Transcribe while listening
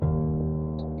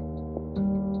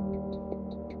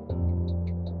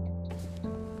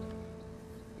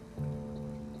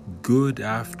Good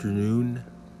afternoon,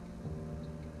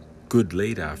 good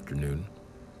late afternoon.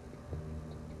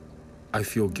 I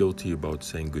feel guilty about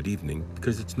saying good evening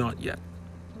because it's not yet.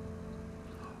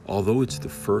 Although it's the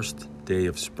first day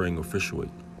of spring officially,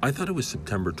 I thought it was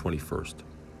September 21st.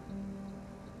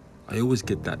 I always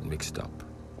get that mixed up.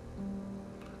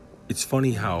 It's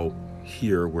funny how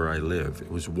here where I live,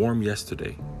 it was warm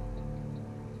yesterday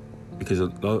because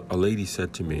a lady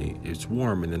said to me, it's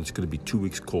warm and then it's going to be 2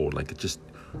 weeks cold.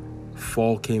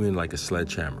 Fall came in like a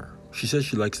sledgehammer. She says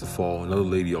she likes the fall. Another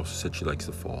lady also said she likes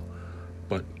the fall.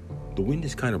 But the wind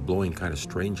is kind of blowing kind of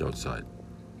strange outside.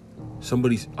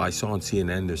 I saw on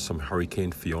CNN there's some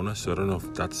Hurricane Fiona, so I don't know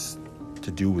if that's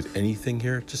to do with anything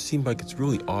here. It just seemed like it's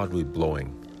really oddly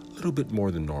blowing. A little bit more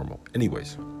than normal.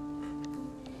 Anyways,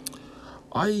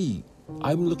 I'm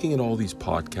looking at all these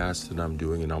podcasts that I'm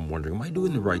doing and I'm wondering, am I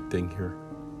doing the right thing here?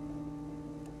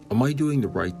 Am I doing the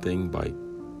right thing by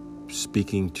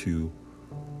speaking to,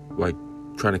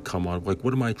 trying to come on,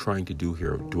 what am I trying to do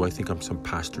here? Do I think I'm some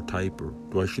pastor type, or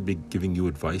do I should be giving you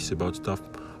advice about stuff?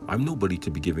 I'm nobody to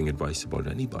be giving advice about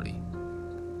anybody.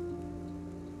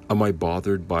 Am I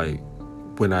bothered by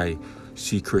when I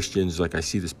see Christians, I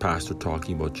see this pastor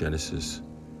talking about Genesis,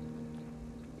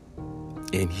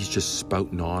 and he's just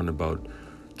spouting on about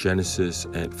Genesis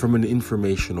and from an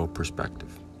informational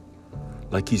perspective.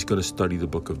 Like he's going to study the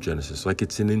book of Genesis, like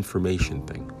it's an information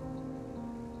thing.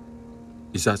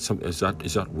 Is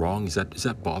that wrong? Is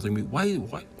that bothering me? Why?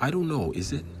 I don't know.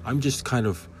 Is it? I'm just kind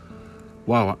of,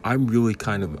 wow, I'm really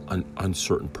kind of an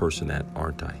uncertain person,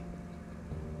 aren't I?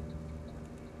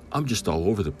 I'm just all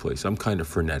over the place. I'm kind of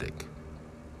frenetic.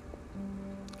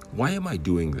 Why am I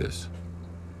doing this?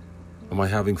 Am I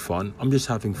having fun? I'm just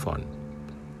having fun.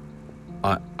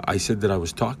 I said that I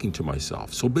was talking to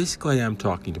myself. So basically I am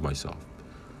talking to myself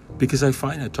because I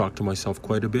find I talk to myself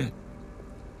quite a bit.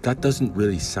 That doesn't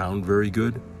really sound very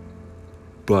good,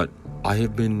 but I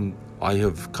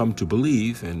have come to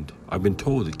believe, and I've been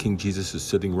told that King Jesus is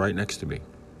sitting right next to me.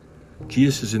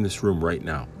 Jesus is in this room right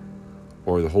now,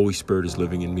 or the Holy Spirit is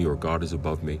living in me, or God is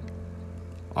above me.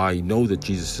 I know that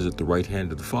Jesus is at the right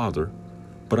hand of the Father,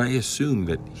 but I assume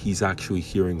that he's actually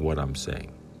hearing what I'm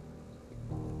saying.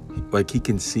 He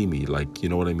can see me, you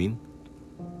know what I mean?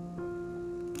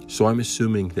 So I'm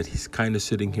assuming that he's kind of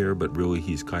sitting here, but really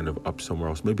he's kind of up somewhere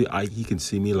else. Maybe he can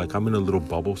see me I'm in a little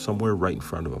bubble somewhere right in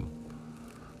front of him.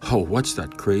 Oh, what's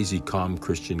that crazy, calm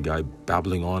Christian guy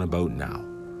babbling on about now?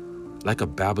 Like a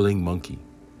babbling monkey.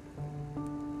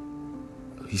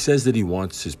 He says that he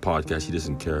wants his podcast. He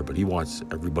doesn't care, but he wants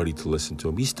everybody to listen to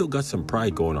him. He's still got some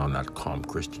pride going on, that calm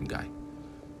Christian guy.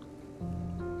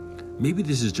 Maybe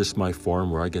this is just my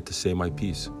forum where I get to say my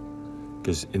piece.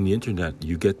 Because in the internet,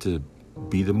 you get to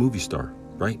be the movie star,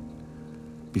 right?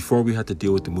 Before we had to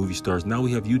deal with the movie stars, now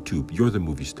we have YouTube. You're the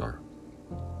movie star.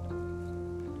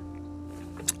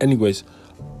 Anyways,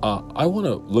 I want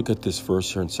to look at this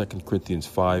verse here in 2 Corinthians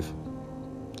 5.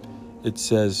 It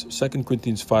says, 2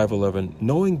 Corinthians 5:11,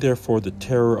 knowing therefore the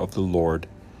terror of the Lord,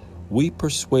 we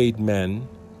persuade men,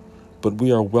 but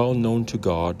we are well known to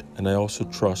God, and I also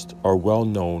trust are well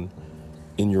known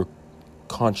in your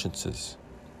consciences.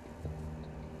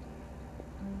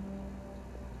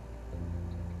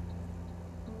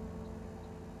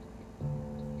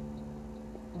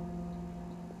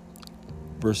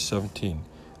 Verse 17,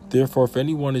 therefore if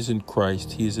anyone is in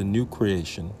Christ, he is a new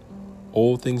creation.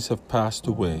 Old things have passed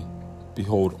away.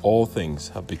 Behold, all things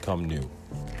have become new.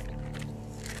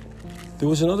 There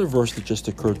was another verse that just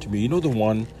occurred to me. You know the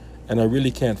one, and I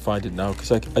really can't find it now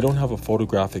because I don't have a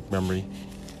photographic memory.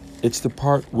 It's the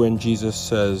part when Jesus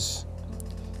says,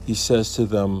 he says to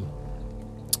them,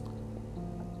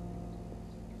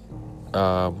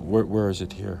 where is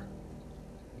it here?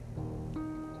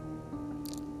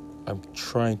 I'm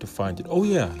trying to find it. Oh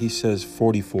yeah, he says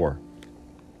 44.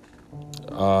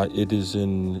 It is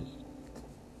in,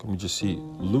 let me just see,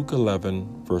 Luke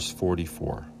 11, verse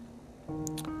 44.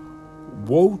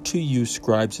 Woe to you,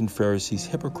 scribes and Pharisees,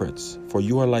 hypocrites, for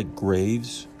you are like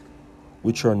graves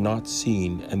which are not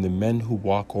seen, and the men who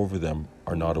walk over them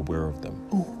are not aware of them.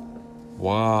 Ooh.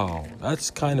 Wow,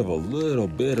 that's kind of a little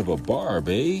bit of a barb,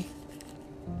 eh?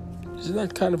 Isn't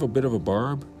that kind of a bit of a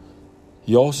barb?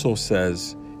 He also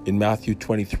says in Matthew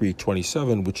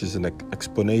 23:27, which is an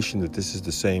explanation that this is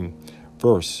the same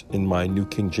verse in my New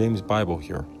King James Bible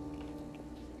here.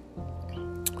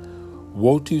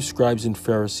 Woe to you, scribes and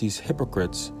Pharisees,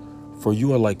 hypocrites, for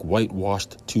you are like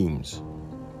whitewashed tombs,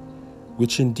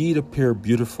 which indeed appear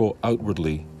beautiful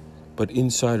outwardly, but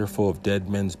inside are full of dead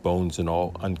men's bones and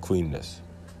all uncleanness.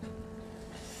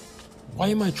 Why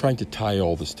am I trying to tie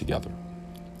all this together?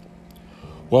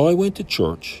 Well, I went to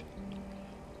church,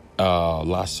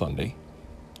 last Sunday.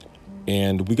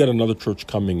 And we got another church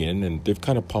coming in, and they've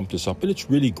kind of pumped us up, and it's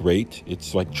really great.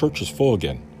 It's like church is full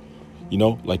again. You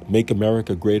know, like make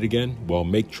America great again. Well,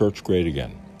 make church great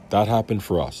again. That happened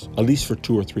for us, at least for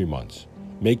 2 or 3 months.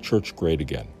 Make church great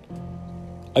again.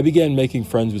 I began making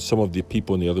friends with some of the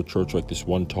people in the other church, like this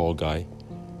one tall guy.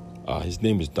 His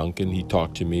name is Duncan. He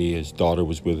talked to me. His daughter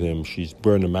was with him. She's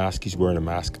wearing a mask. He's wearing a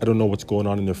mask. I don't know what's going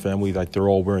on in their family. Like they're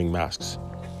all wearing masks.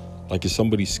 Like is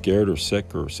somebody scared or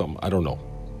sick or something? I don't know.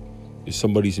 Is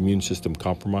somebody's immune system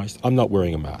compromised? I'm not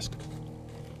wearing a mask.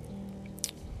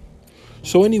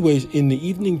 So anyways, in the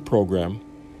evening program,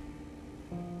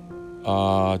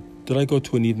 did I go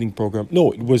to an evening program?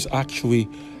 No, it was actually,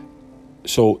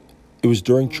 so it was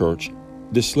during church.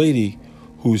 This lady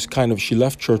who's she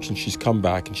left church and she's come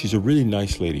back, and she's a really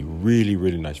nice lady, really,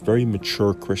 really nice, very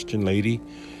mature Christian lady.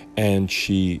 And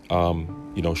she,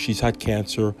 she's had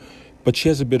cancer, but she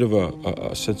has a bit of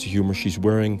a sense of humor. She's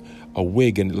wearing a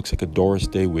wig, and it looks like a Doris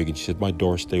Day wig. And she said, my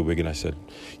Doris Day wig. And I said,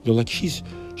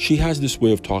 she has this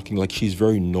way of talking, like she's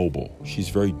very noble. She's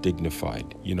very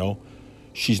dignified,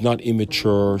 She's not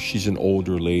immature. She's an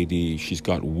older lady. She's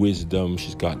got wisdom.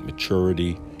 She's got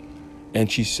maturity.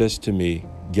 And she says to me,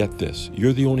 get this,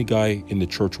 you're the only guy in the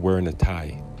church wearing a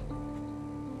tie.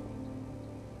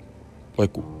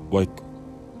 Like,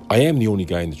 I am the only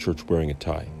guy in the church wearing a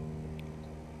tie.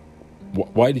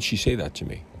 Why did she say that to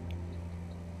me?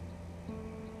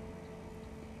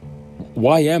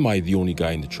 Why am I the only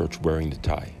guy in the church wearing the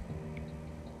tie?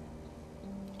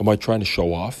 Am I trying to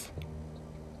show off?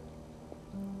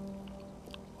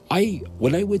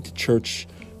 When I went to church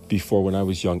before, when I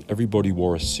was young, everybody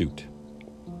wore a suit.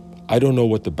 I don't know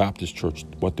what the Baptist church,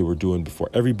 what they were doing before.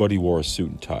 Everybody wore a suit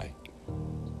and tie.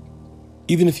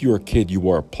 Even if you were a kid, you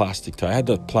wore a plastic tie. I had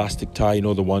that plastic tie,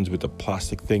 the ones with the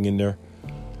plastic thing in there.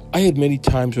 I had many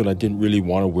times when I didn't really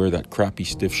want to wear that crappy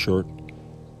stiff shirt.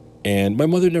 And my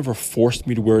mother never forced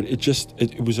me to wear it.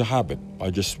 It was a habit. I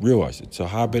just realized it's a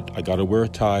habit. I got to wear a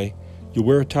tie. You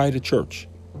wear a tie to church.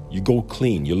 You go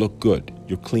clean. You look good.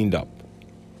 You're cleaned up.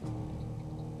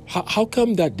 How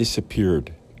come that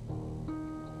disappeared?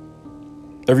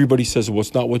 Everybody says, well,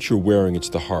 it's not what you're wearing, it's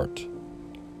the heart.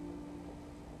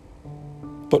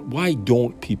 But why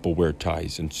don't people wear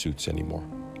ties and suits anymore?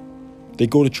 They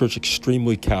go to church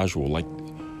extremely casual. Like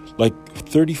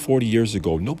 30, 40 years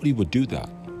ago, nobody would do that.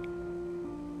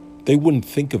 They wouldn't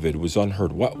think of it. It was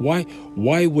unheard.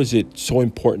 Why was it so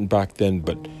important back then,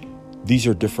 but these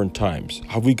are different times?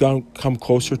 Have we come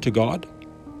closer to God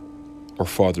or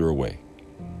farther away?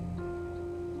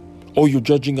 Oh, you're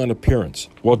judging on appearance.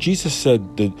 Well, Jesus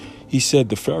said that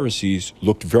the Pharisees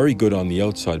looked very good on the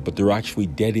outside, but they're actually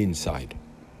dead inside.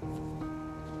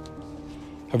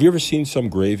 Have you ever seen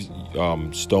some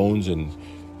stones and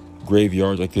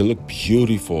graveyards? Like they look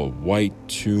beautiful, white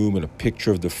tomb and a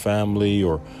picture of the family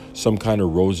or some kind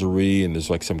of rosary, and there's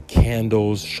like some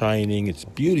candles shining. It's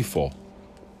beautiful.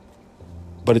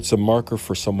 But it's a marker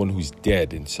for someone who's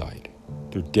dead inside.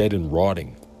 They're dead and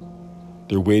rotting.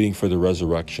 They're waiting for the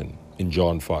resurrection in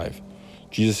John 5.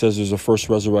 Jesus says there's a first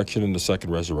resurrection and a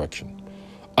second resurrection.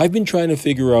 I've been trying to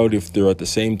figure out if they're at the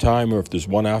same time or if there's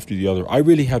one after the other. I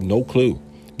really have no clue.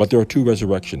 But there are two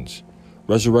resurrections.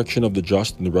 Resurrection of the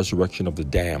just and the resurrection of the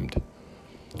damned.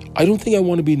 I don't think I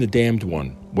want to be in the damned one.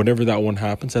 Whenever that one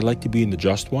happens, I'd like to be in the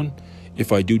just one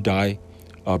if I do die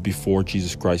before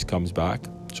Jesus Christ comes back.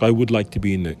 So I would like to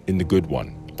be in the good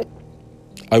one.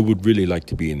 I would really like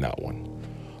to be in that one.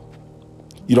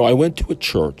 I went to a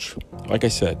church. Like I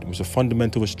said, it was a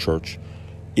fundamentalist church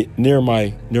near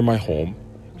my home.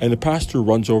 And the pastor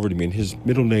runs over to me, and his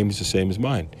middle name is the same as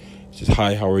mine. He says,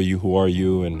 hi, how are you? Who are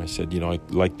you? And I said, I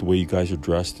like the way you guys are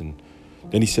dressed. And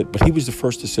then he said, but he was the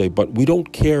first to say, but we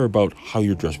don't care about how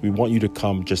you're dressed. We want you to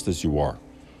come just as you are.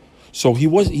 So he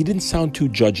didn't sound too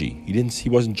judgy. He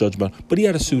wasn't judgmental, but he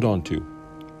had a suit on too.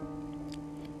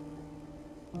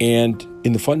 And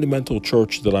in the fundamental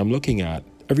church that I'm looking at,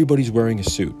 everybody's wearing a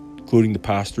suit, including the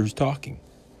pastor who's talking.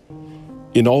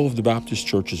 In all of the Baptist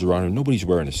churches around here, nobody's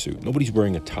wearing a suit. Nobody's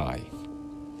wearing a tie.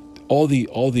 All the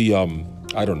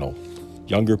I don't know,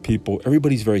 younger people,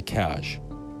 everybody's very cash.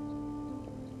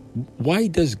 Why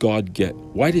does God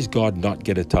not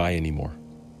get a tie anymore?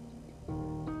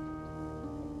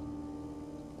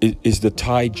 Is the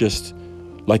tie just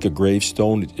like a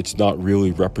gravestone? It's not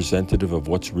really representative of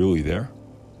what's really there?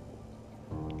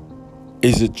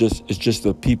 It's just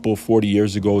the people 40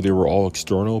 years ago, they were all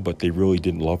external, but they really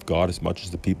didn't love God as much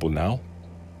as the people now?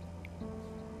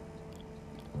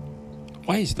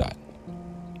 Why is that?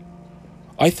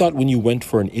 I thought when you went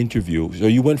for an interview, or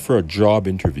you went for a job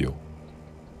interview,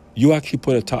 you actually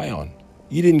put a tie on.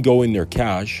 You didn't go in there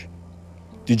cash.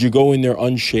 Did you go in there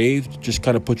unshaved? Just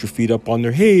kind of put your feet up on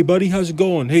there. Hey, buddy, how's it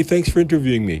going? Hey, thanks for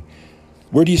interviewing me.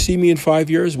 Where do you see me in 5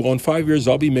 years? Well, in 5 years,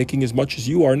 I'll be making as much as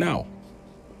you are now.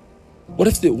 What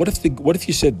if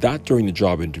you said that during the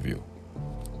job interview?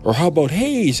 Or how about,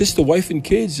 hey, is this the wife and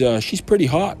kids? She's pretty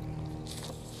hot.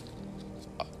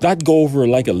 That'd go over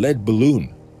like a lead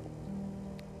balloon.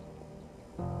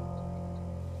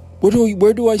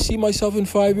 Where do I see myself in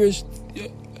 5 years?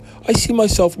 I see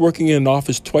myself working in an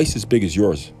office twice as big as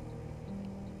yours.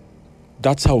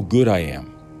 That's how good I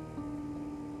am.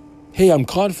 Hey, I'm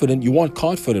confident. You want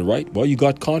confident, right? Well, you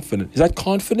got confident. Is that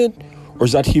confident? Or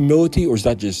is that humility? Or is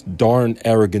that just darn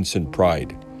arrogance and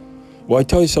pride? Well, I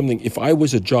tell you something. If I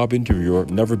was a job interviewer,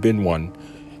 never been one,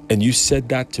 and you said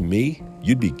that to me,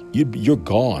 you're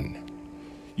gone.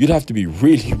 You'd have to be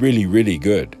really, really, really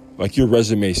good. Like your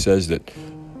resume says that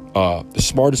the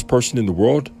smartest person in the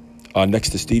world next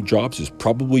to Steve Jobs is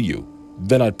probably you.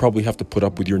 Then I'd probably have to put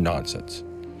up with your nonsense.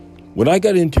 When I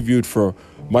got interviewed for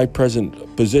my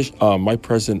present position, my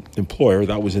present employer,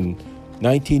 that was in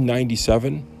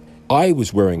 1997, I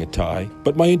was wearing a tie,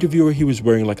 but my interviewer, he was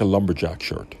wearing like a lumberjack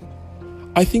shirt.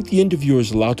 I think the interviewer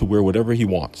is allowed to wear whatever he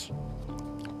wants.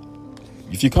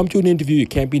 If you come to an interview, you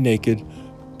can't be naked,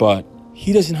 but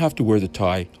he doesn't have to wear the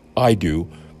tie. I do,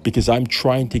 because I'm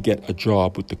trying to get a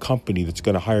job with the company that's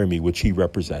going to hire me, which he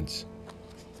represents.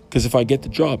 Because if I get the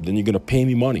job, then you're going to pay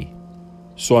me money.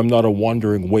 So I'm not a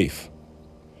wandering waif.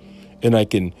 And I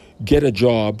can get a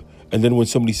job, and then when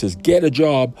somebody says, get a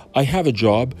job, I have a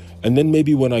job. And then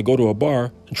maybe when I go to a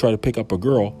bar and try to pick up a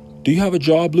girl, do you have a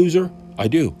job, loser? I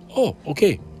do. Oh,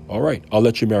 okay. All right. I'll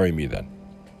let you marry me then.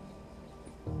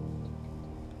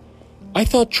 I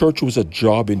thought church was a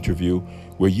job interview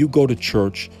where you go to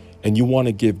church and you want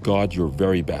to give God your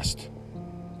very best,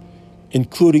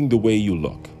 including the way you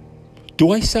look.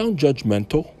 Do I sound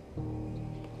judgmental?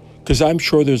 Because I'm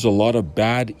sure there's a lot of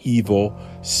bad, evil,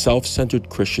 self-centered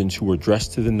Christians who were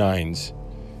dressed to the nines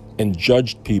and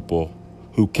judged people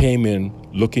who came in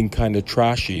looking kind of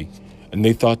trashy and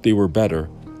they thought they were better.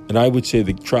 And I would say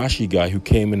the trashy guy who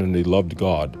came in and they loved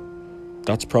God,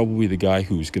 that's probably the guy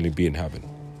who's going to be in heaven.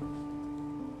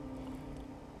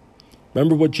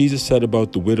 Remember what Jesus said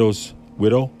about the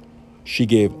widow? She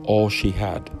gave all she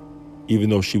had, even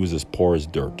though she was as poor as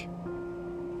dirt.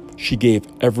 She gave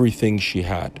everything she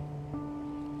had.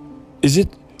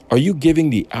 Are you giving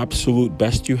the absolute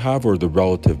best you have or the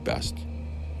relative best?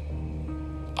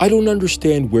 I don't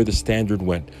understand where the standard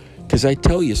went, because I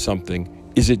tell you something,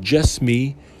 is it just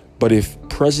me? But if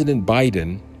President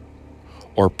Biden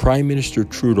or Prime Minister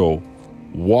Trudeau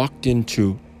walked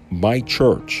into my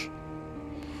church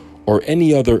or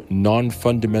any other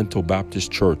non-fundamental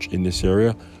Baptist church in this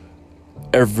area,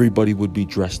 everybody would be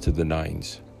dressed to the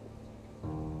nines.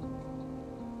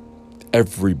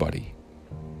 Everybody.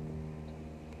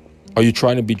 Are you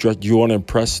trying to be dressed? Do you want to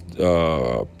impress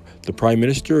the Prime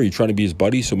Minister? Are you trying to be his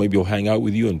buddy so maybe he'll hang out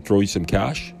with you and throw you some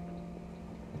cash?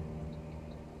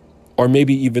 Or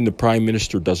maybe even the Prime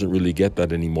Minister doesn't really get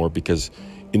that anymore because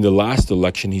in the last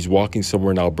election, he's walking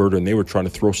somewhere in Alberta and they were trying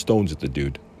to throw stones at the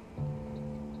dude.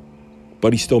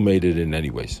 But he still made it in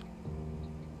anyways.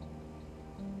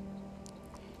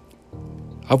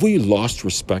 Have we lost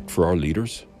respect for our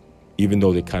leaders? Even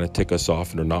though they kind of tick us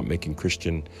off and are not making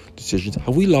Christian decisions.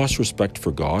 Have we lost respect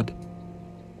for God?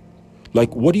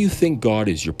 Like, what do you think God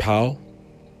is? Your pal?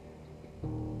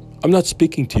 I'm not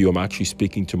speaking to you. I'm actually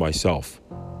speaking to myself.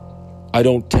 I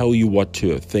don't tell you what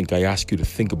to think. I ask you to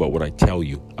think about what I tell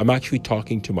you. I'm actually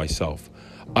talking to myself.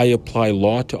 I apply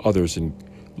law to others and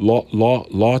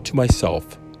law to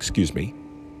myself,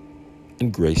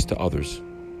 and grace to others.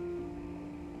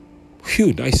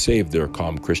 Phew, nice save there,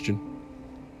 calm Christian.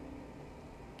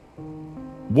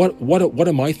 What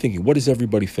am I thinking? What is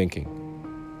everybody thinking?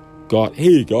 God,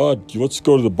 hey God, let's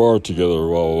go to the bar together.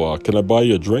 Well, can I buy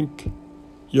you a drink?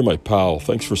 You're my pal.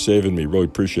 Thanks for saving me. Really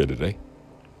appreciate it, eh?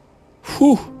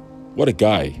 Whew, what a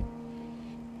guy.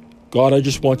 God, I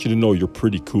just want you to know you're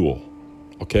pretty cool,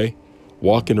 okay?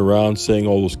 Walking around saying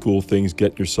all those cool things,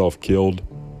 getting yourself killed.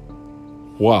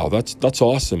 Wow, that's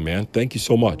awesome, man. Thank you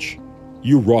so much.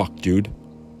 You rock, dude.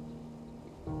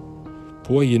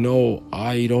 Boy,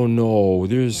 I don't know.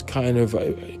 There's kind of,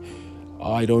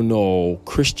 I don't know,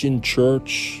 Christian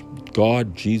church,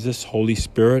 God, Jesus, Holy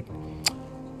Spirit.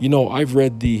 I've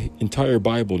read the entire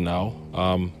Bible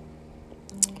now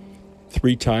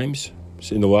 3 times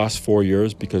in the last 4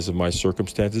 years because of my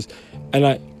circumstances. And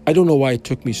I don't know why it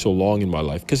took me so long in my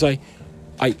life, because I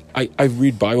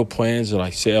read Bible plans and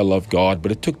I say I love God,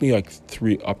 but it took me like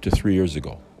up to 3 years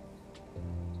ago.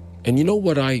 And you know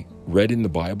what I read in the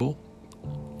Bible?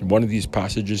 In one of these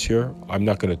passages here, I'm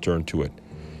not going to turn to it,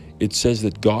 it says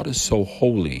that God is so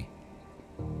holy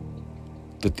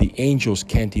that the angels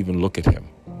can't even look at him.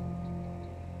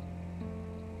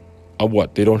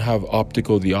 What? They don't have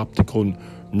the optical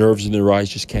nerves in their eyes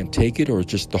just can't take it, or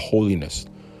it's just the holiness?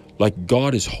 Like,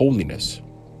 God is holiness.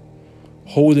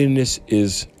 Holiness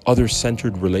is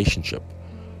other-centered relationship.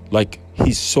 Like,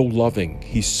 he's so loving,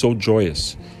 he's so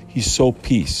joyous, he's so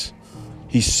peace,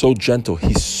 he's so gentle,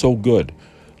 he's so good.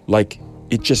 Like,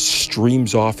 it just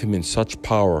streams off him in such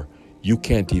power, you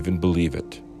can't even believe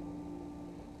it.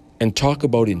 And talk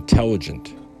about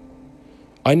intelligent.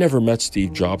 I never met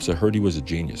Steve Jobs. I heard he was a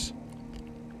genius.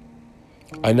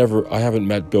 I haven't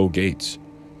met Bill Gates.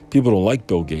 People don't like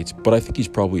Bill Gates, but I think he's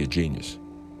probably a genius.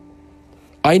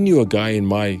 I knew a guy in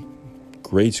my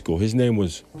grade school. His name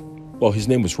was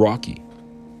Rocky.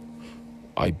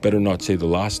 I better not say the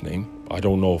last name. I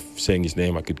don't know if saying his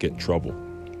name I could get in trouble.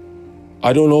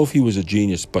 I don't know if he was a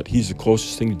genius, but he's the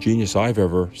closest thing to genius I've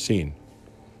ever seen.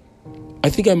 I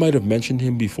think I might have mentioned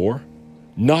him before.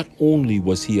 Not only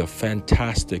was he a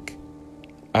fantastic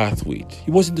athlete,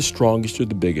 he wasn't the strongest or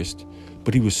the biggest,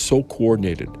 but he was so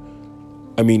coordinated.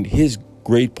 I mean, his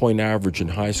grade point average in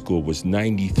high school was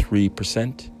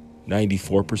 93%,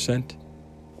 94%.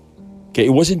 Okay,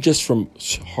 it wasn't just from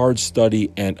hard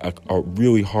study and a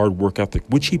really hard work ethic,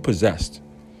 which he possessed.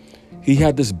 He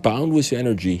had this boundless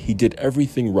energy. He did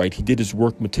everything right. He did his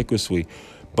work meticulously,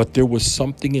 but there was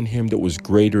something in him that was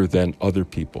greater than other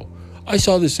people. I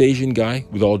saw this Asian guy,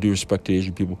 with all due respect to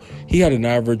Asian people, he had an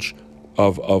average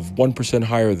of 1%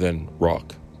 higher than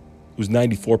Rock. It was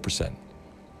 94%.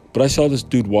 But I saw this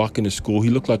dude walk into school. He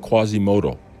looked like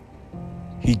Quasimodo.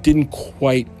 He didn't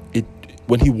quite,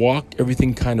 when he walked,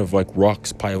 everything kind of like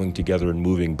rocks piling together and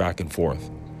moving back and forth.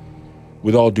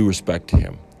 With all due respect to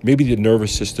him. Maybe the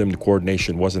nervous system, the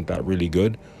coordination wasn't that really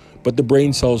good, but the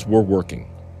brain cells were working.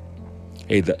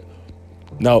 Hey,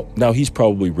 now he's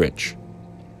probably rich,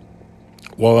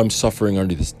 while I'm suffering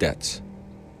under these debts.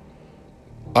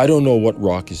 I don't know what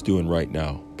Rock is doing right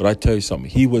now, but I tell you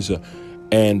something.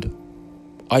 And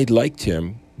I liked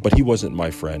him, but he wasn't my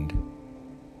friend.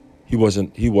 He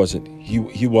wasn't,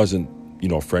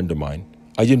 a friend of mine.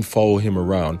 I didn't follow him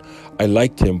around. I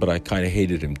liked him, but I kind of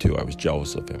hated him too. I was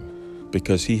jealous of him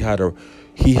because he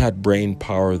had brain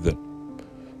power that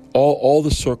all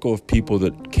the circle of people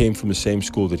that came from the same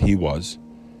school that he was,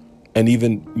 and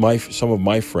even some of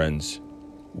my friends,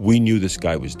 we knew this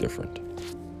guy was different.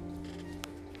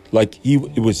 Like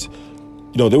there was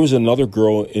another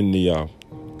girl in the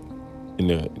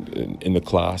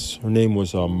class. Her name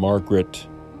was Margaret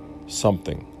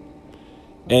something,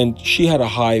 and she had a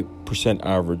high percent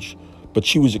average, but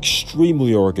she was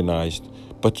extremely organized.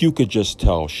 But you could just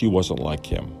tell she wasn't like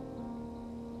him.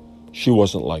 She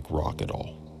wasn't like Rock at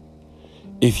all.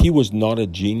 If he was not a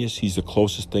genius, he's the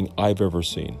closest thing I've ever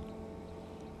seen.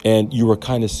 And you were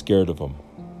kind of scared of him.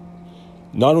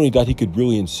 Not only that, he could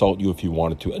really insult you if he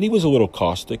wanted to. And he was a little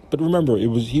caustic. But remember,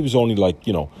 he was only like,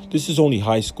 this is only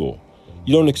high school.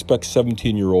 You don't expect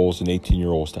 17-year-olds and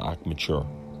 18-year-olds to act mature.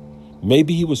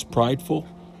 Maybe he was prideful.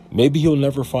 Maybe he'll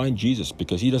never find Jesus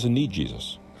because he doesn't need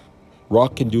Jesus.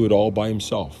 Rock can do it all by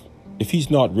himself. If he's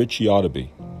not rich, he ought to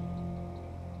be.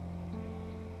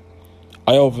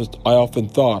 I often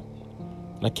thought,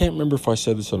 and I can't remember if I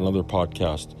said this on another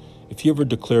podcast, if he ever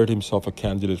declared himself a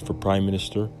candidate for prime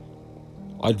minister,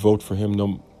 I'd vote for him.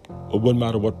 It wouldn't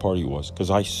matter what party he was,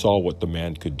 because I saw what the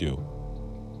man could do.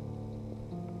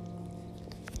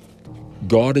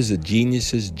 God is a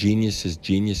genius's genius.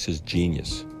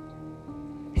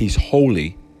 He's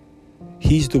holy.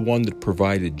 He's the one that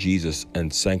provided Jesus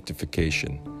and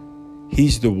sanctification.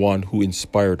 He's the one who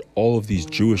inspired all of these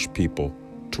Jewish people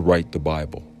to write the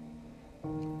Bible.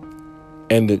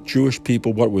 And the Jewish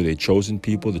people, what were they? Chosen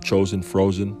people, the chosen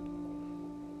frozen?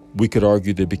 We could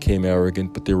argue they became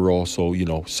arrogant, but they were also,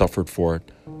 suffered for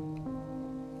it.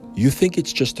 You think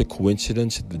it's just a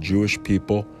coincidence that the Jewish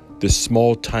people, this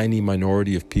small, tiny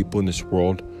minority of people in this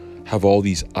world, have all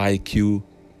these IQ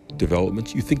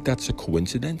developments? You think that's a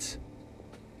coincidence?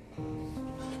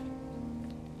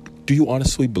 Do you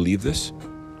honestly believe this?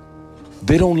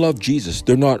 They don't love Jesus.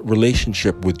 They're not in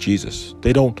relationship with Jesus.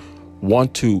 They don't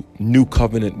want to new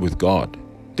covenant with God.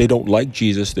 They don't like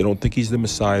Jesus. They don't think he's the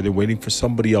Messiah. They're waiting for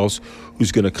somebody else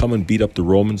who's going to come and beat up the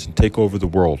Romans and take over the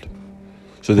world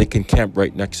so they can camp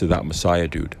right next to that Messiah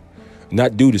dude. And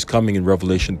that dude is coming in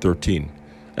Revelation 13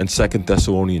 and 2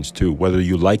 Thessalonians 2, whether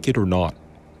you like it or not.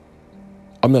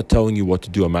 I'm not telling you what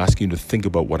to do. I'm asking you to think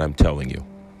about what I'm telling you.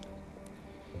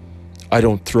 I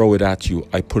don't throw it at you.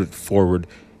 I put it forward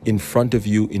in front of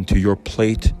you into your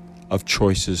plate of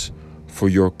choices for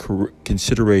your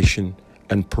consideration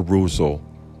and perusal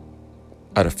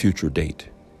at a future date.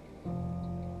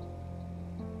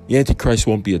 The Antichrist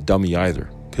won't be a dummy either,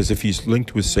 because if he's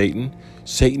linked with Satan,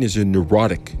 Satan is a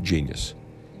neurotic genius.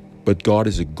 But God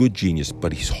is a good genius,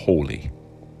 but he's holy.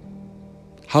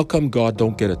 How come God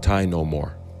don't get a tie no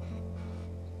more?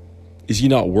 Is he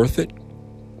not worth it?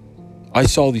 I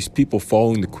saw these people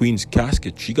following the Queen's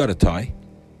casket. She got a tie.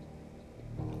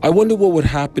 I wonder what would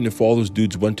happen if all those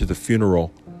dudes went to the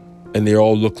funeral and they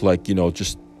all looked like,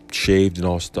 just shaved and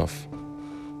all stuff.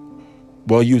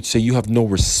 Well, you would say you have no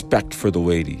respect for the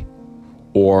lady,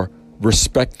 or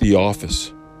respect the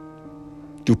office.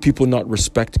 Do people not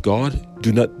respect God?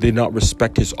 Do they not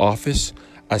respect his office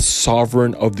as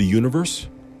sovereign of the universe?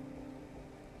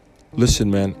 Listen,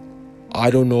 man,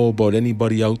 I don't know about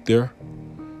anybody out there.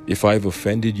 If I've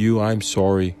offended you, I'm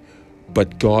sorry.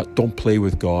 But God, don't play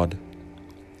with God.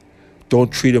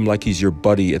 Don't treat him like he's your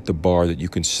buddy at the bar that you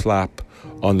can slap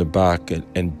on the back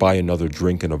and buy another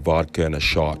drink and a vodka and a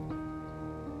shot.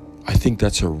 I think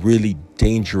that's a really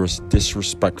dangerous,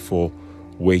 disrespectful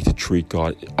way to treat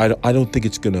God. I don't think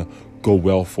it's going to go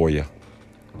well for you.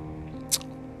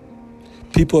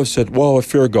 People have said, well, I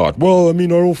fear God. Well, I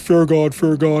don't fear God.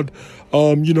 I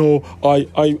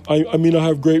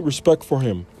have great respect for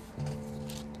him.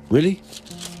 Really?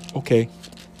 Okay.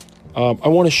 I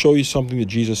want to show you something that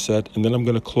Jesus said, and then I'm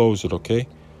going to close it, okay?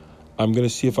 I'm going to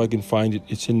see if I can find it.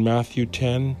 It's in Matthew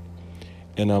 10,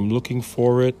 and I'm looking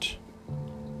for it.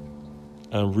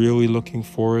 I'm really looking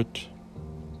for it.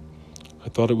 I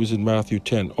thought it was in Matthew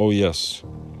 10. Oh, yes.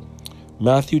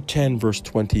 Matthew 10, verse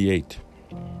 28.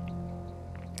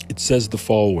 It says the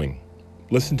following.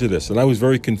 Listen to this. And I was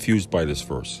very confused by this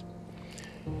verse.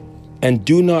 And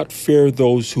do not fear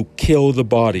those who kill the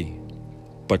body,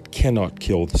 but cannot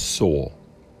kill the soul.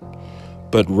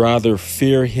 But rather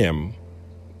fear him.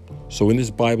 So in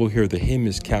this Bible here, the him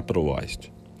is capitalized.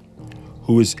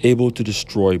 Who is able to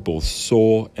destroy both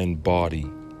soul and body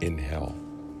in hell.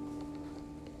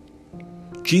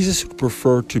 Jesus would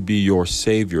prefer to be your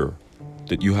Savior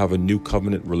that you have a new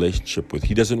covenant relationship with.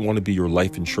 He doesn't want to be your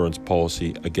life insurance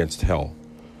policy against hell.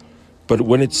 But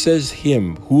when it says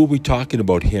him, who are we talking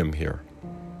about him here?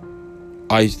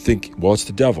 I think, it's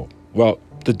the devil. Well,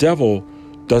 the devil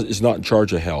is not in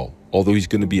charge of hell, although he's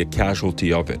going to be a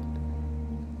casualty of it.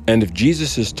 And if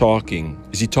Jesus is talking,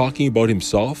 is he talking about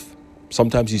himself?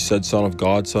 Sometimes he said son of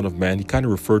God, son of man. He kind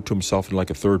of referred to himself in like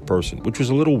a third person, which was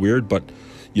a little weird, but,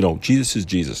 Jesus is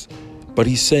Jesus. But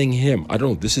he's saying him. I don't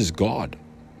know, this is God.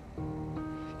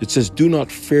 It says, do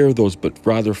not fear those, but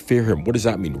rather fear him. What does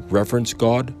that mean? Reverence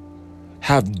God?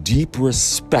 Have deep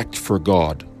respect for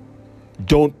God.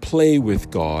 Don't play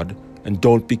with God, and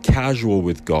don't be casual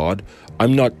with God.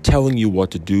 I'm not telling you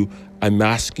what to do. I'm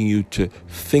asking you to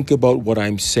think about what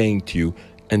I'm saying to you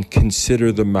and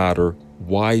consider the matter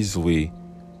wisely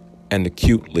and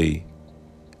acutely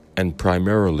and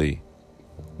primarily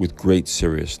with great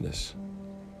seriousness.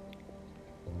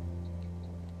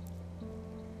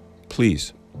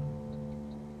 Please.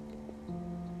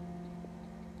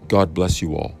 God bless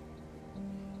you all.